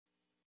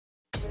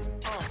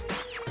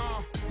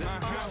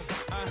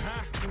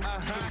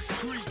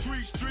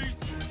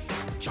Streets.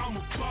 I'm a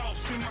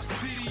boss in my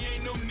city,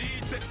 ain't no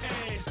need to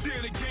ask.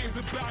 Still the game's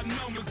about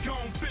numbers,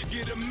 gon'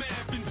 figure the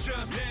math and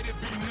just let it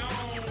be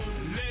known.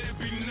 Let it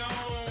be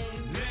known.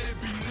 Let it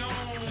be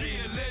known.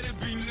 Yeah, let it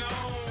be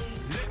known.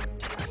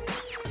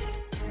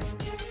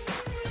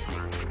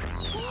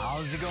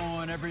 How's it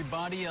going,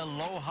 everybody?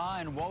 Aloha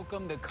and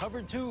welcome to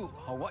Cover2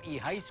 Hawaii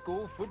High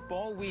School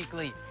Football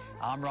Weekly.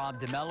 I'm Rob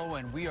DeMello,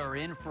 and we are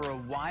in for a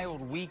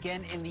wild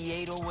weekend in the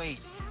 808.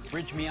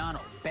 Rich Miano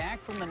back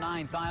from the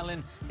 9th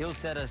Island. He'll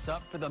set us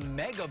up for the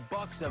mega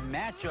bucks of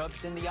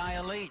matchups in the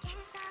ILH.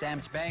 Sam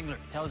Spangler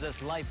tells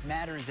us life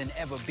matters in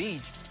Ewa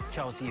Beach.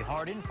 Chelsea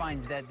Harden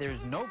finds that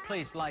there's no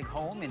place like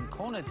home in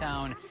Kona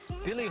Town.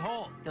 Billy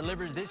Hall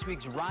delivers this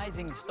week's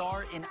rising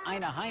star in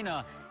Aina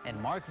Haina.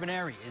 And Mark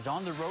Veneri is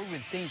on the road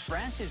with St.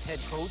 Francis head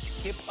coach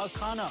Kip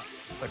Akana.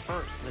 But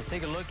first, let's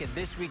take a look at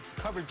this week's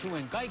Cover2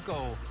 and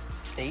Geico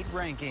state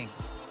rankings.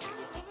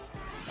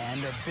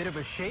 And a bit of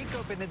a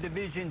shakeup in the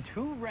Division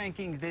II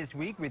rankings this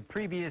week, with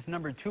previous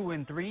number 2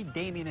 and 3,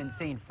 Damien and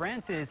St.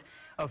 Francis,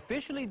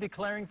 officially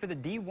declaring for the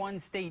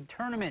D1 state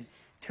tournament.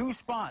 2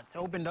 spots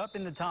opened up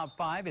in the top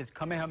 5 as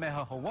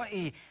Kamehameha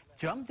Hawaii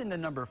jumped into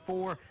number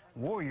 4.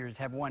 Warriors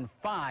have won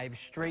 5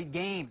 straight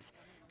games.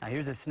 Now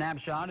here's a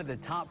snapshot of the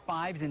top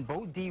 5s in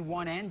both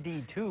D1 and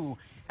D2.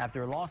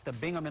 After a loss to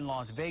Bingham in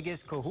Las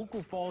Vegas,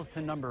 Kahuku falls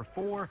to number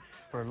 4.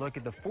 For a look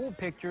at the full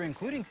picture,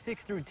 including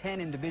 6 through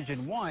 10 in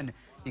Division 1,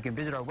 you can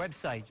visit our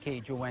website,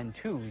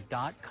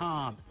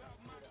 khon2.com.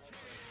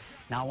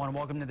 Now I want to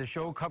welcome to the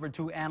show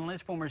Cover2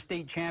 analyst, former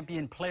state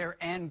champion player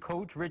and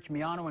coach, Rich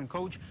Miano. And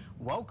Coach,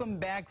 welcome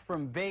back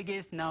from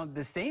Vegas. Now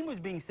the same was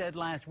being said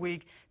last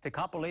week to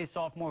Kapolei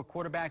sophomore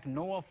quarterback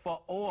Noah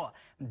Fa'oa.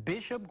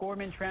 Bishop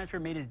Gorman transfer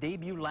made his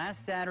debut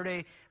last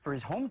Saturday for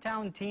his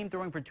hometown team,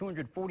 throwing for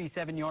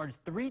 247 yards,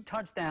 3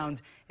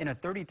 touchdowns in a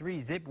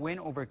 33-zip win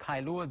over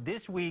Kailua.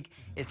 This week,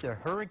 it's the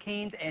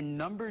Hurricanes and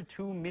number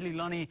 2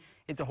 Mililani.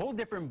 It's a whole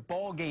different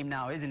ball game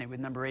now, isn't it, with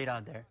number 8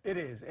 out there? It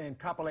is, and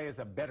Kapolei is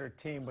a better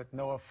team with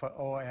Noah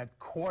Fa'oa at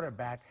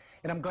quarterback.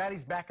 And I'm glad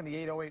he's back in the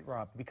 808,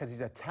 Rob, because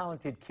he's a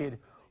talented kid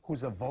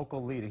who's a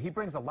vocal leader. He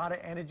brings a lot of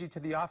energy to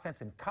the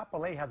offense, and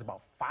Kapolei has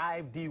about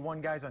 5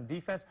 D1 guys on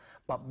defense,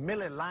 but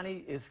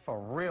Mililani is for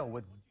real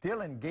with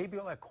Dylan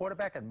Gabriel at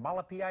quarterback and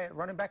Malapiai at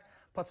running back,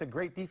 plus a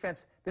great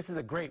defense. This is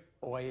a great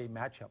OIA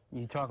matchup.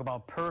 You talk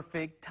about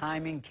perfect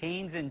timing.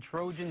 Canes and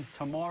Trojans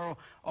tomorrow.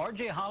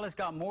 R.J. Hollis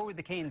got more with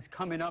the Canes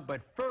coming up,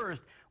 but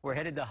first, we're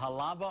headed to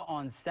Halava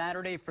on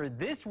Saturday for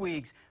this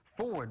week's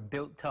Ford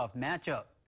Built Tough matchup.